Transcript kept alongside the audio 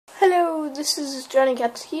this is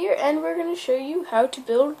Johnykatze here, and we're going to show you how to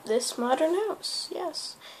build this modern house.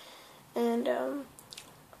 Yes. And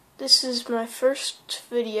this is my first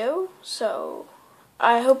video, so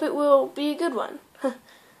I hope it will be a good one.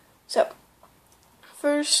 So,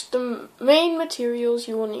 first, the main materials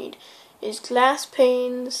you will need is glass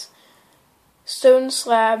panes, stone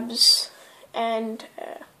slabs, and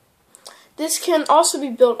this can also be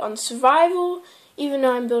built on survival, even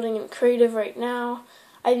though I'm building in creative right now.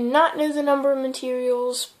 I do not know the number of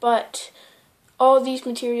materials, but all these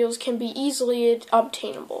materials can be easily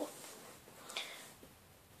obtainable.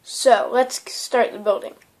 So, let's start the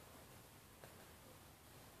building.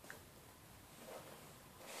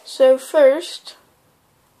 So first,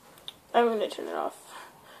 I'm going to turn it off,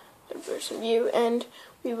 third person view, and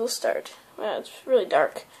we will start. Wow, it's really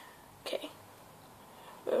dark. Okay.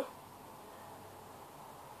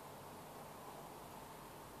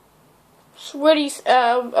 So where do you?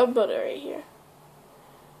 I'll build it right here,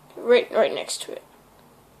 right next to it.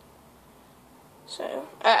 So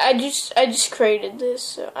I just created this,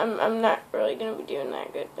 so I'm not really gonna be doing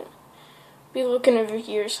that good, but be looking over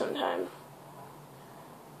here sometime.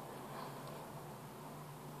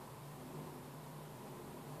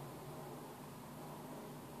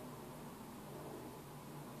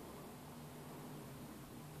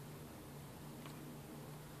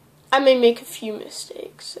 I may make a few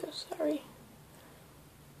mistakes, so sorry.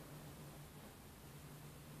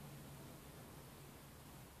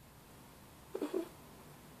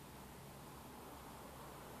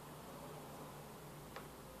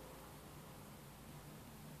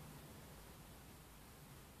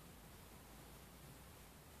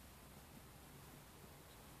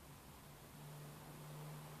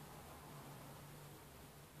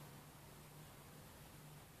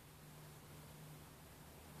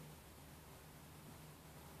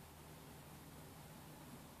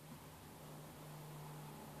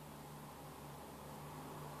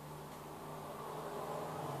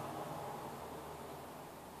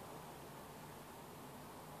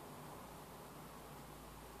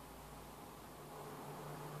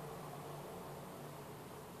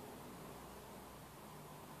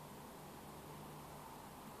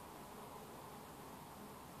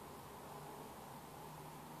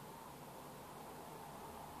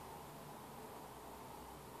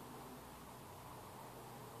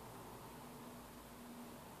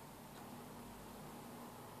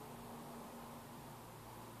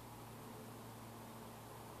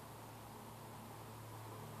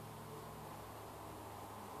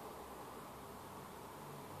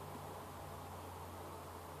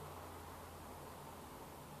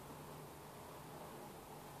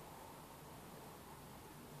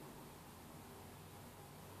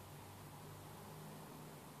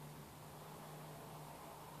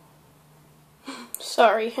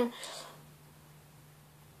 Sorry.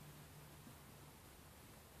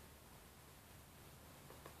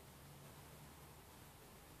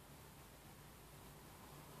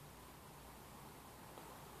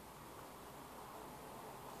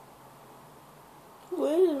 What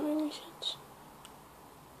doesn't make any sense?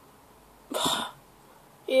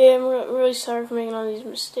 Yeah, I'm really sorry for making all these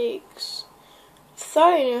mistakes. I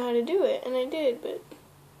thought I knew how to do it, and I did, but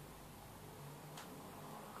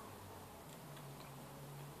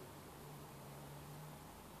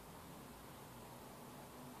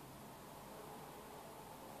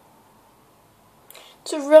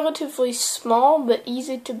it's a relatively small but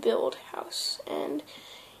easy to build house, and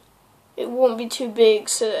it won't be too big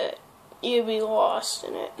so that you'll be lost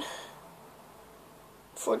in it,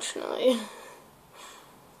 fortunately.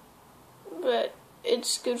 But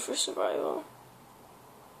it's good for survival.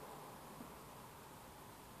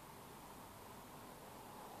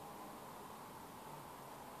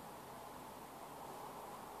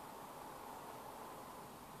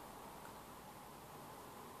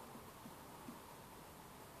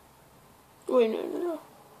 Wait, no.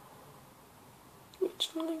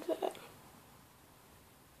 It's not like that.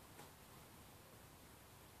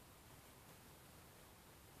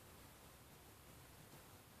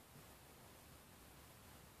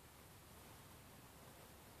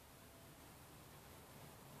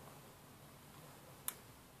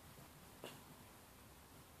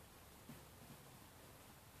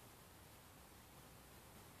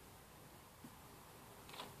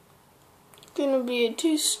 Gonna be a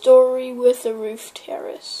 2-story with a roof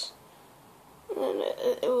terrace, and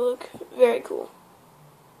it will look very cool.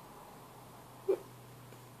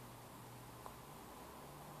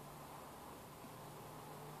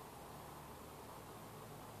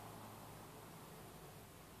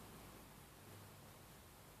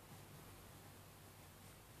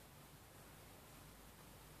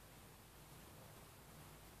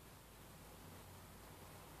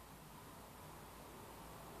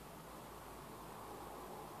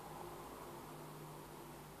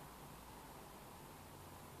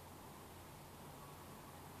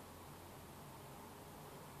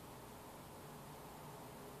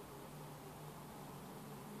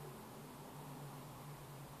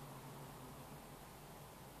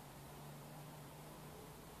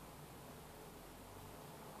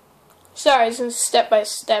 Sorry, it's step by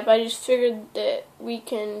step. I just figured that we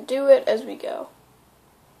can do it as we go.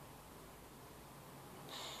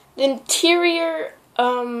 The interior,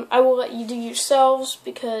 I will let you do yourselves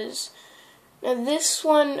because now this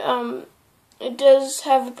one, it does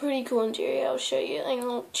have a pretty cool interior. I'll show you, like a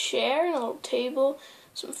little chair and a little table,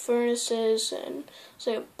 some furnaces, and it's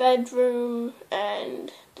like a bedroom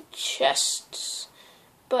and the chests,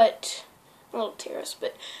 but a little terrace.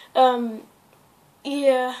 But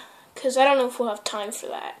yeah, because I don't know if we'll have time for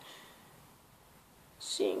that.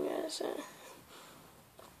 Seeing as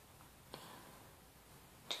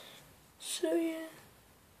so yeah.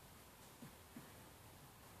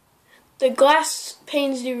 The glass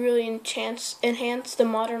panes do really enhance the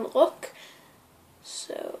modern look.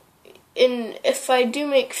 So, if I do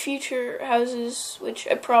make future houses, which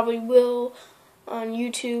I probably will on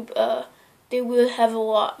YouTube, they will have a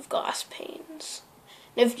lot of glass panes.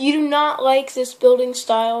 And if you do not like this building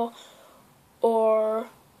style, or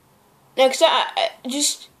next,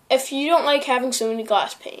 just if you don't like having so many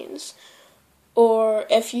glass panes, or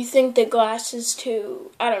if you think that glass is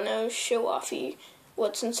too, I don't know, show-offy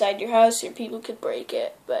what's inside your house, or people could break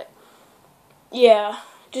it, but yeah,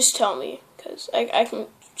 just tell me, because I can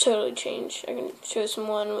totally change. I can show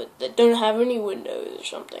someone that don't have any windows or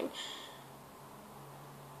something.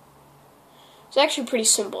 It's actually a pretty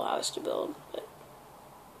simple house to build, but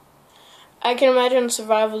I can imagine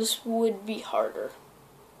survival this would be harder.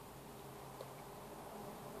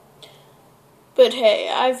 But hey,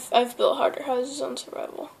 I've built harder houses on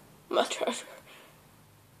survival, much harder.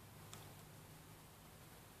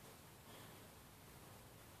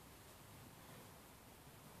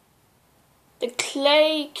 The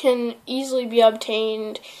clay can easily be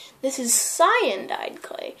obtained. This is cyan-dyed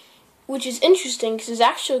clay, which is interesting because it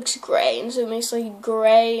actually looks gray, and so it makes like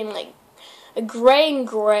gray and like a gray and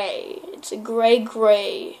gray. It's a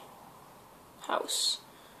gray house.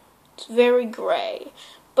 It's very gray,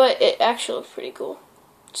 but it actually looks pretty cool.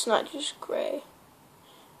 It's not just gray,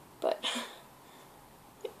 but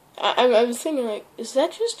I'm thinking like, is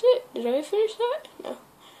that just it? Did I finish that? No.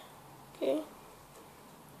 Okay.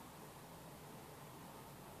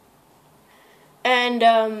 And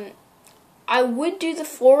I would do the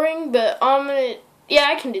flooring, but yeah,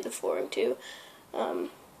 I can do the flooring too.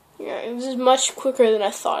 Yeah, it was much quicker than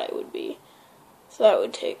I thought it would be. I thought it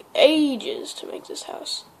would take ages to make this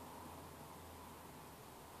house.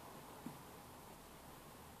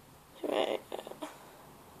 Right.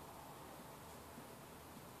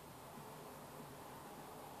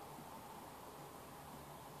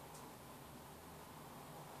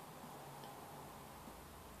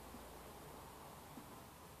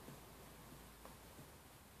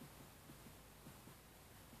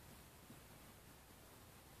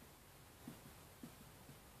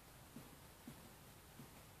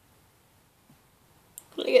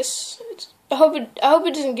 I guess I hope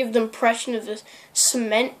it doesn't give the impression of this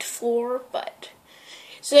cement floor, but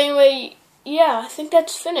so anyway, yeah, I think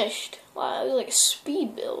that's finished. Wow, it was like a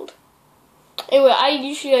speed build. Anyway, I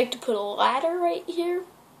usually like to put a ladder right here,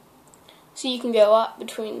 so you can go up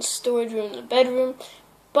between the storage room and the bedroom.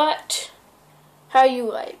 But how you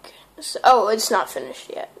like? So, oh, it's not finished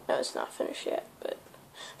yet. No, it's not finished yet. But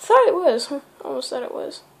I thought it was. Almost thought it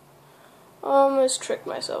was. Almost tricked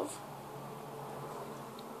myself.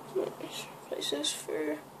 Place this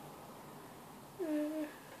for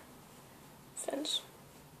fence.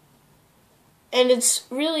 And it's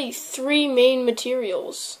really 3 main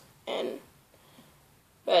materials, and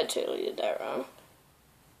I totally did that wrong.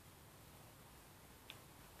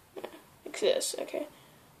 Yeah, like this, okay.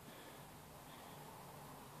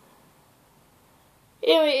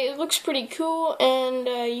 Anyway, it looks pretty cool, and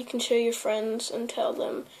you can show your friends and tell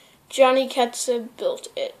them Johnykatze built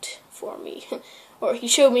it for me. Or he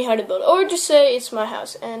showed me how to build it. Or just say it's my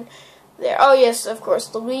house. And there. Oh yes, of course,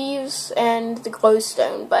 the leaves and the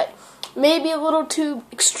glowstone. But maybe a little too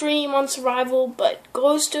extreme on survival. But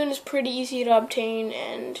glowstone is pretty easy to obtain.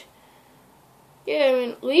 And yeah, I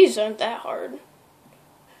mean, leaves aren't that hard.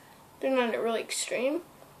 They're not really extreme.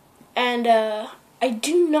 And I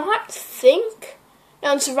do not think...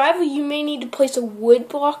 Now in survival you may need to place a wood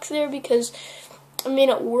block there because it may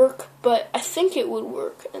not work, but I think it would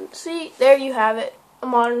work. And see, there you have it, a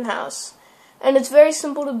modern house. And it's very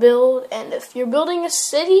simple to build, and if you're building a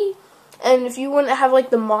city, and if you want to have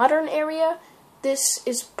like the modern area, this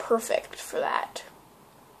is perfect for that.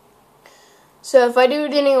 So if I do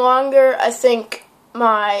it any longer, I think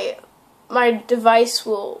my device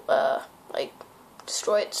will like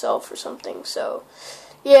destroy itself or something. So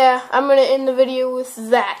yeah, I'm gonna end the video with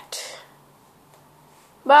that.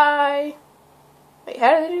 Bye. Wait,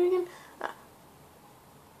 how did I do it again?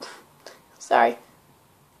 Sorry.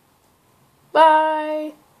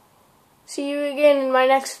 Bye! See you again in my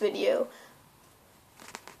next video.